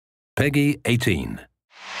Peggy 18.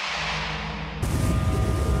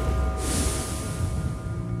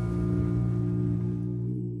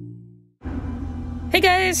 Hey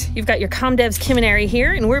guys, you've got your ComDev's Kim and Ari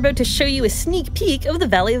here, and we're about to show you a sneak peek of the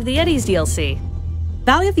Valley of the Yetis DLC.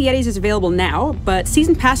 Valley of the Yetis is available now, but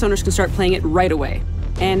Season Pass owners can start playing it right away.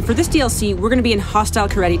 And for this DLC, we're going to be in hostile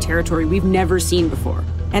Careti territory we've never seen before.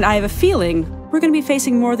 And I have a feeling we're going to be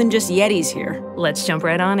facing more than just Yetis here. Let's jump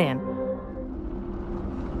right on in.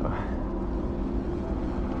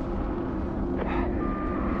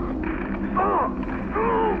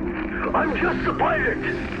 I'm just a pilot.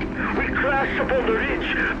 We crashed upon the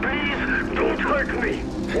ridge. Please, don't hurt me.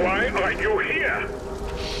 Why are you here?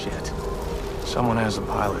 Shit. Someone has a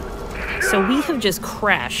pilot. So we have just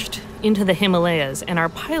crashed into the Himalayas, and our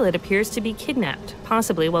pilot appears to be kidnapped,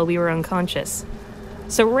 possibly while we were unconscious.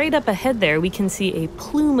 So right up ahead there, we can see a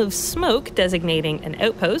plume of smoke designating an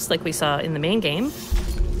outpost like we saw in the main game.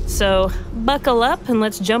 So buckle up and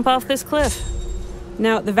let's jump off this cliff.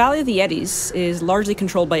 Now, the Valley of the Yetis is largely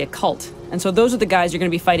controlled by a cult, and so those are the guys you're going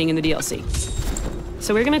to be fighting in the DLC.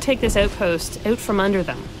 So we're going to take this outpost out from under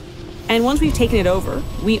them. And once we've taken it over,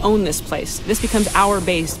 we own this place. This becomes our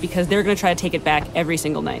base because they're going to try to take it back every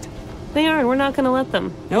single night. They are, and we're not going to let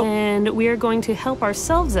them. Nope. And we are going to help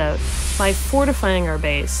ourselves out by fortifying our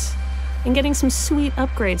base and getting some sweet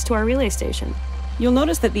upgrades to our relay station. You'll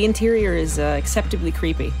notice that the interior is acceptably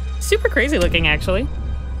creepy. Super crazy looking, actually.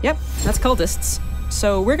 Yep, that's cultists.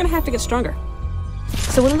 So we're going to have to get stronger.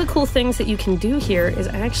 So one of the cool things that you can do here is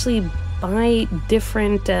actually buy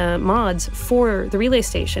different mods for the relay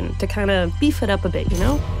station to kind of beef it up a bit, you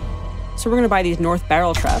know? So we're going to buy these north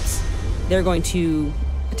barrel traps. They're going to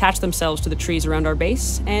attach themselves to the trees around our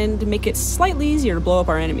base and make it slightly easier to blow up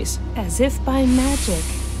our enemies. As if by magic.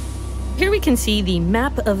 Here we can see the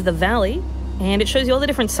map of the valley, and it shows you all the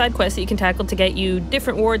different side quests that you can tackle to get you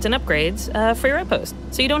different wards and upgrades for your outpost.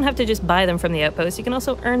 So you don't have to just buy them from the outpost, you can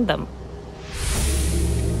also earn them.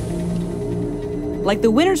 Like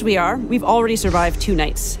the winners we are, we've already survived 2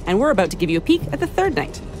 nights, and we're about to give you a peek at the 3rd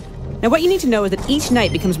night. Now what you need to know is that each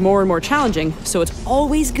night becomes more and more challenging, so it's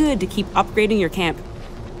always good to keep upgrading your camp.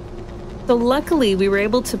 So luckily we were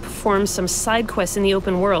able to perform some side quests in the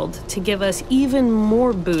open world to give us even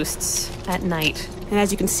more boosts at night. And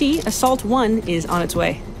as you can see, Assault 1 is on its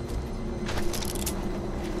way.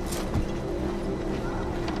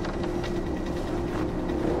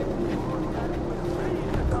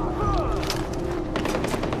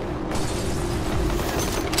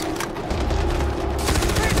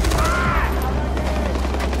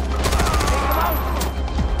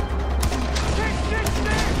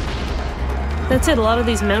 That's it, a lot of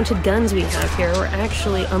these mounted guns we have here were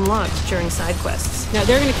actually unlocked during side quests. Now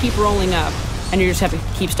they're going to keep rolling up, and you just have to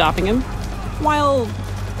keep stopping them while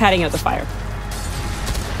patting out the fire.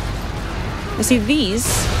 Now see, these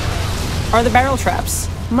are the barrel traps.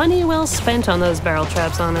 Money well spent on those barrel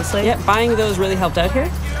traps, honestly. Yep, buying those really helped out here,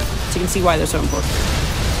 so you can see why they're so important.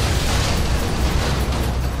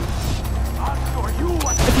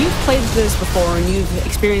 If you've played this before and you've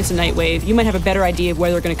experienced a night wave, you might have a better idea of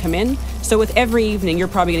where they're going to come in, so with every evening you're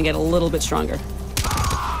probably going to get a little bit stronger.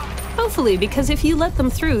 Hopefully, because if you let them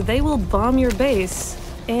through, they will bomb your base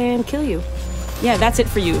and kill you. Yeah, that's it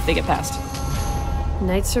for you if they get past.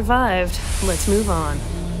 Night survived. Let's move on.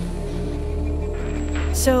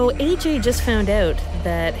 So AJ just found out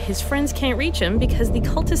that his friends can't reach him because the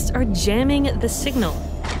cultists are jamming the signal.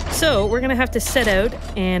 So we're gonna have to set out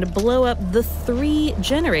and blow up the 3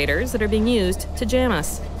 generators that are being used to jam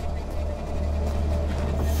us.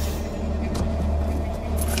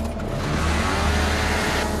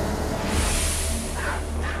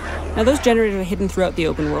 Now those generators are hidden throughout the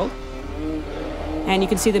open world, and you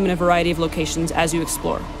can see them in a variety of locations as you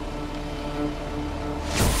explore.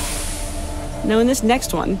 Now in this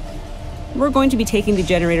next one, we're going to be taking the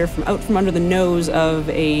generator out from under the nose of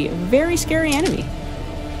a very scary enemy.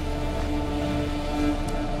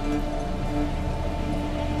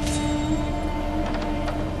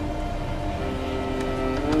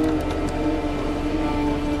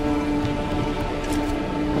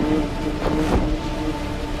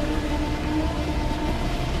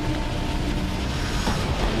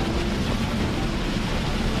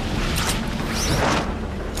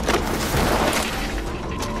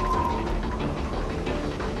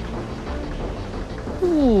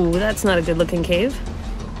 Ooh, that's not a good-looking cave.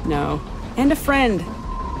 No. And a friend.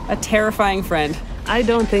 A terrifying friend. I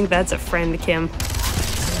don't think that's a friend, Kim.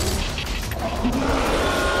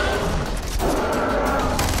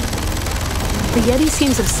 The Yeti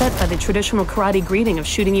seems upset by the traditional karate greeting of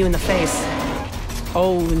shooting you in the face.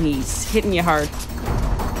 Oh, and he's hitting you hard.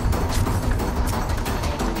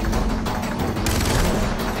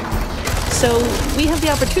 So we have the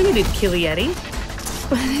opportunity to kill a Yeti,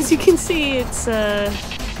 but as you can see, it's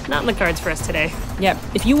not in the cards for us today. Yep,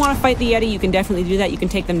 if you want to fight the Yeti, you can definitely do that. You can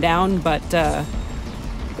take them down, but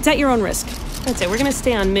it's at your own risk. That's it. We're gonna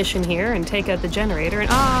stay on mission here and take out the generator.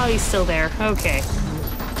 And he's still there. Okay.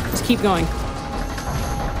 Just keep going.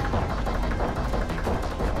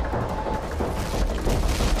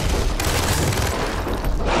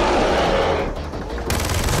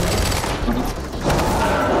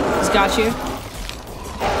 He's got you.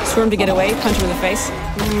 Swarm to get away. Punch him in the face.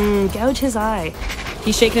 Gouge his eye.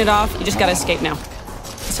 He's shaking it off. You just gotta escape now.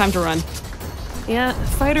 It's time to run. Yeah,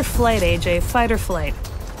 fight or flight, AJ. Fight or flight.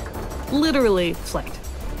 Literally flight.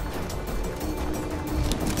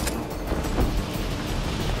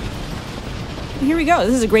 Here we go.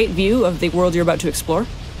 This is a great view of the world you're about to explore.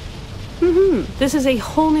 This is a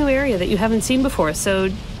whole new area that you haven't seen before, so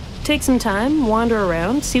take some time, wander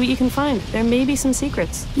around, see what you can find. There may be some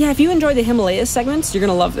secrets. Yeah, if you enjoy the Himalayas segments, you're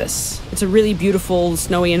gonna love this. It's a really beautiful,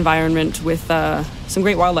 snowy environment with some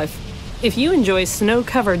great wildlife. If you enjoy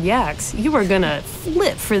snow-covered yaks, you are gonna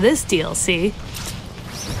flip for this DLC.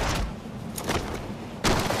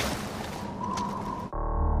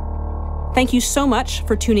 Thank you so much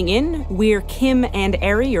for tuning in. We're Kim and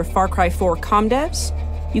Ari, your Far Cry 4 comm devs.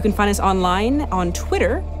 You can find us online on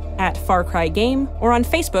Twitter at Far Cry Game or on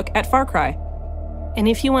Facebook at Far Cry. And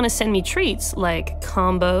if you want to send me treats like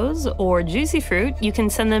combos or juicy fruit, you can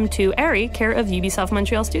send them to Ari, care of Ubisoft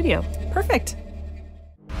Montreal Studio. Perfect.